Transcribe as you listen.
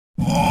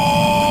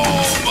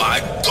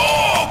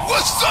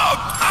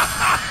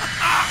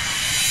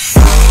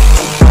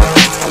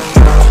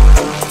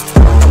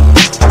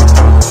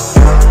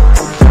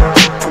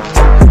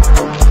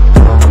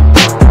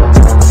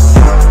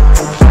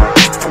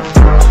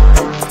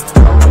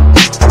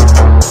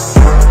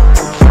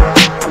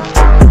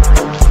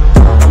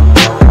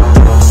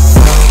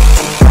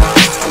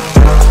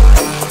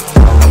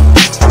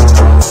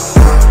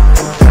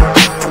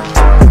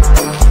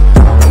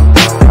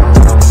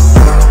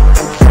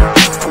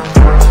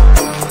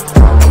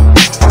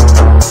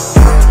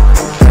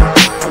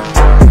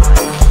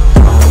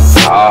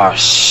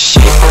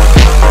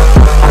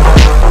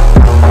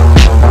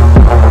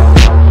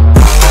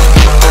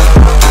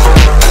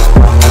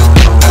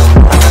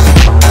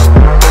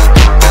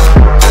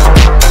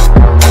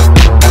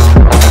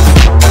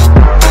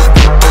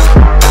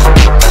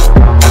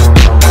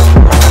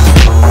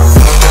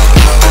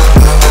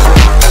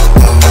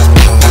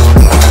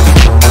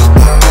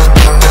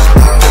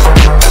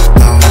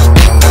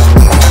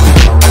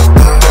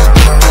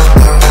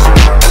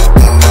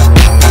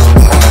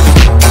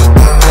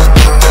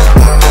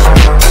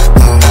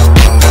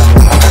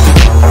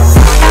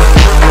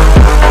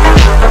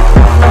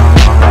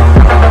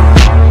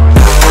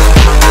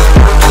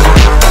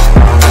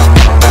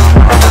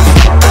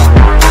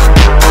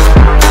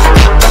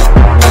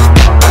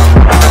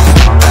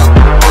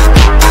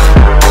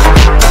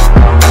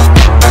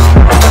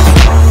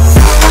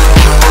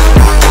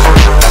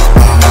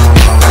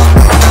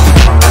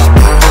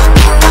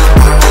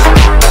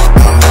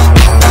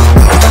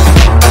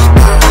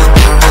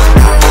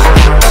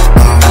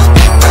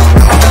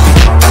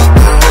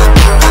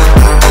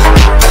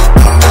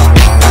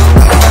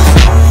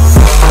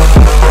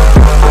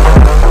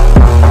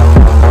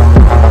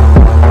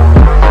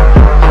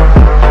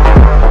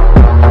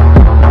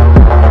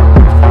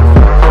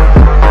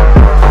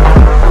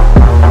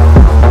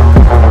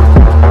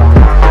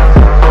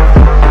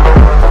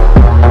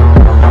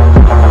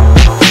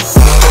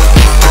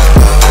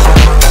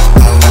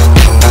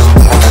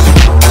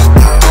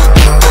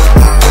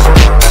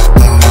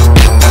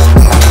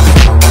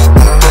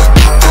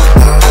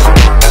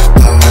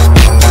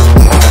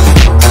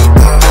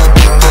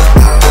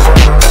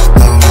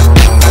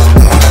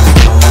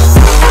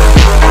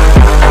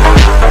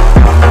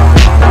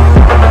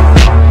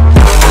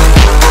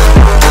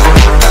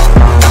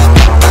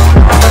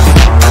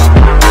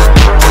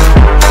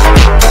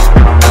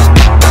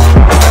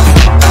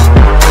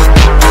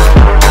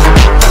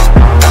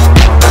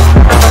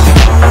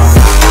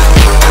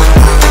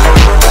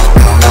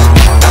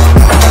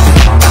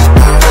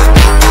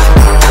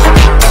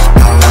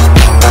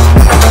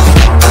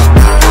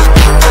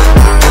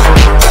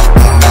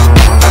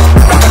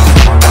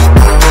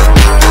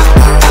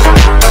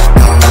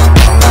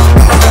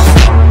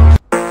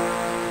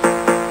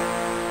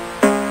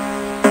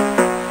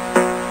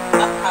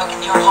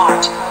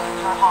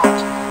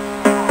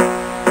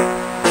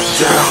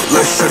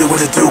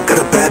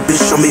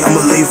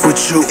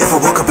shoot. If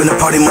I walk up in the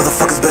party,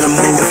 motherfuckers better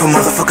move. If a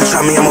motherfucker try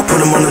me, I'ma put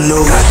him on the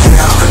news. Goddamn,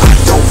 I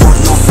don't want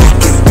no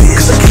fucking bitch,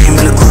 cause I came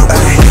in the club with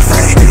a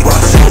face.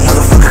 Watch out,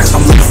 motherfucker, cause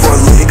I'm looking for a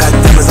lick. Got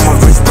diamonds on my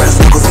wrist, brass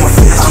knuckles on my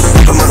fist. I'm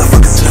stomping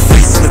motherfuckers in the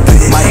face in the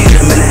pit. Might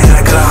hit him in the head,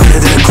 I got 100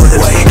 in the clip.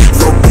 Wait,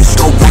 little bitch,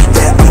 don't want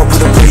that. I'ma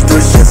put a blade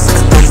through his chest like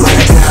a thumb like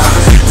down.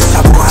 This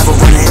chopper gon' have a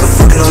run in.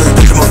 Fucking on this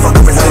bitch, I'ma fuck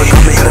her and never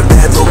come in. Got a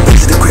bad little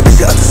bitch in the crib,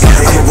 shit up the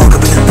side. I'ma walk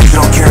up in this bitch,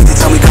 I don't care if they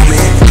tell me come in.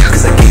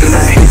 Cause I gave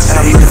that bitch, and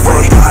I'm looking for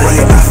a body.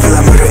 I feel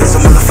like murder is a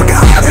motherfucking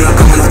hobby. I'm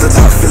coming off the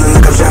top, feeling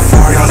like I'm Jeff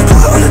Farr. I'm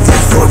pull up on the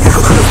dance floor, pick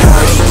up to the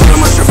party. Put on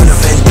my shirt for the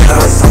vendetta.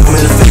 I saw him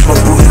in the face, my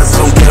boot nuts,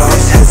 don't get off.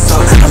 Heads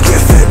up, I'm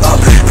getting fed up.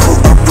 Pull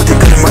up with the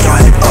gun and march your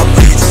head up,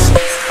 bitch.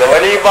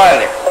 Завали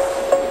ебальник.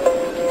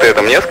 Ты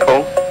это мне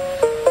сказал?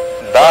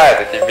 Да,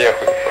 это тебе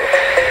хуй.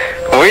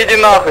 Выйди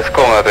нахуй с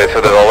комнаты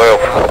отсюда,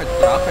 долбоёб.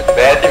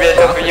 Да я тебе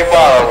сейчас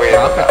въебало выйду.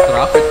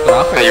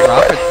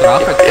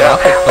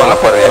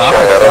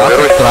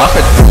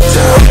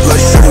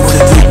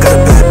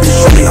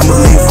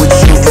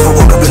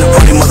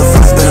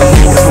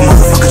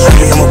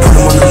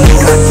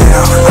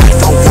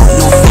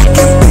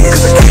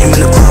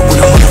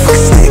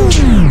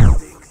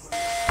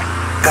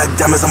 Got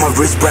diamonds on my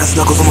wrist, brass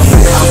knuckles on my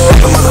face. I'm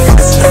stomping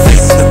motherfuckers in the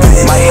face in the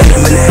pit. Might hit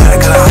him in the head, I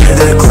got 100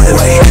 in the clip.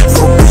 Wait,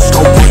 little bitch,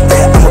 don't want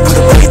that. I'ma put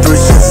a blade through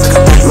his chest like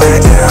a thumb like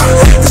down.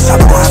 This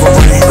chopper gon' have a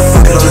run in.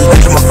 Fucking on this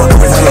bitch, I'ma fuck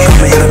her and never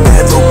come in. Got a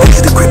bad little bitch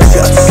in the crib,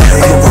 shit up the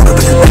side. I'ma walk up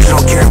in this bitch, I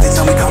don't care if they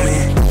tell me come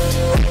in.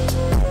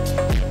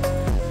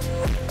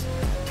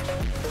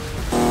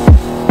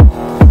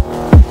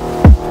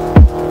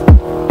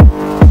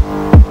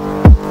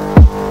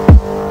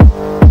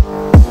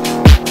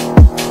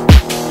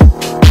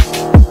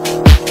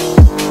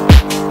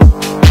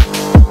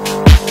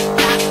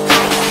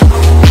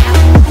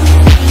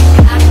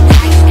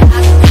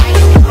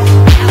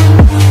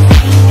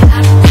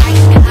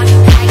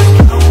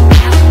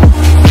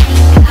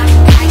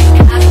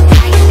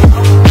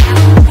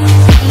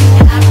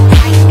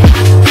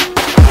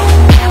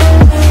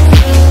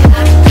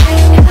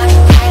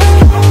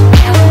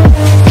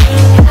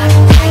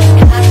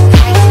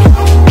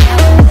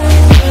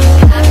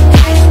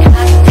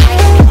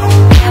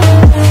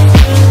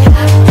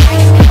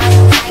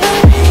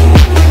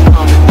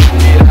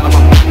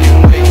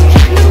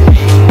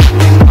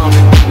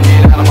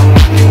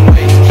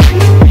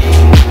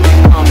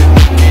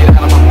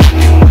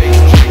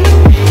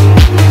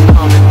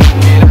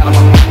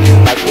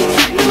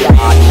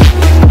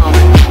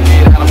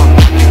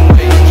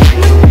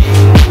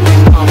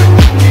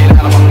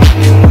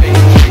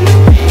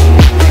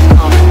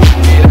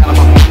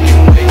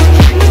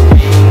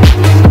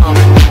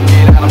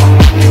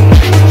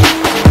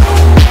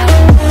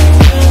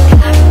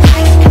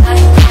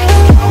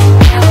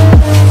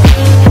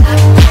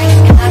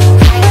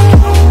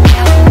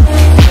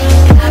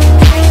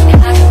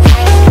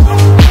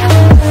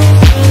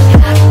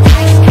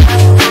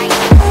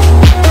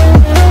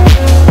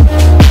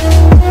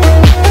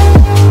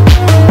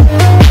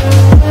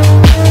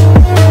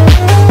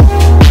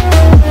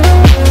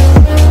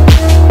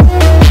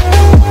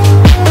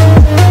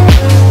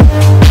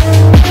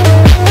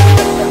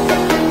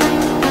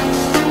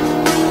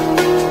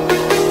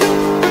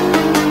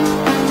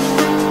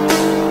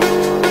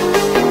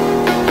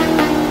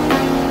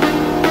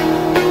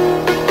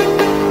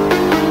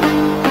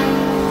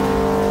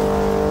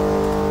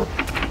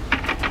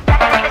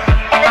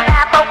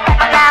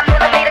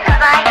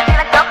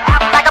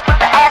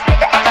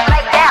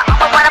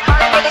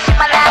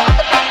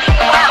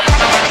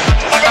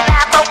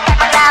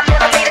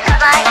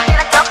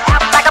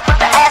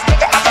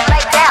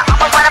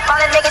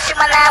 Shoot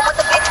my line with the